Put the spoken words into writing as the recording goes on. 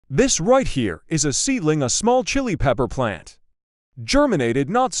This right here is a seedling, a small chili pepper plant. Germinated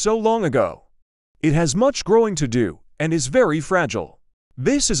not so long ago. It has much growing to do and is very fragile.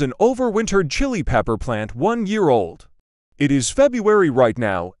 This is an overwintered chili pepper plant 1 year old. It is February right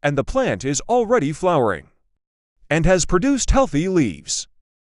now and the plant is already flowering and has produced healthy leaves.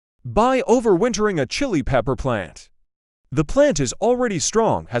 By overwintering a chili pepper plant, the plant is already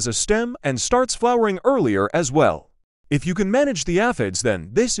strong, has a stem, and starts flowering earlier as well. If you can manage the aphids, then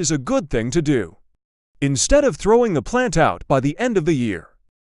this is a good thing to do. Instead of throwing the plant out by the end of the year,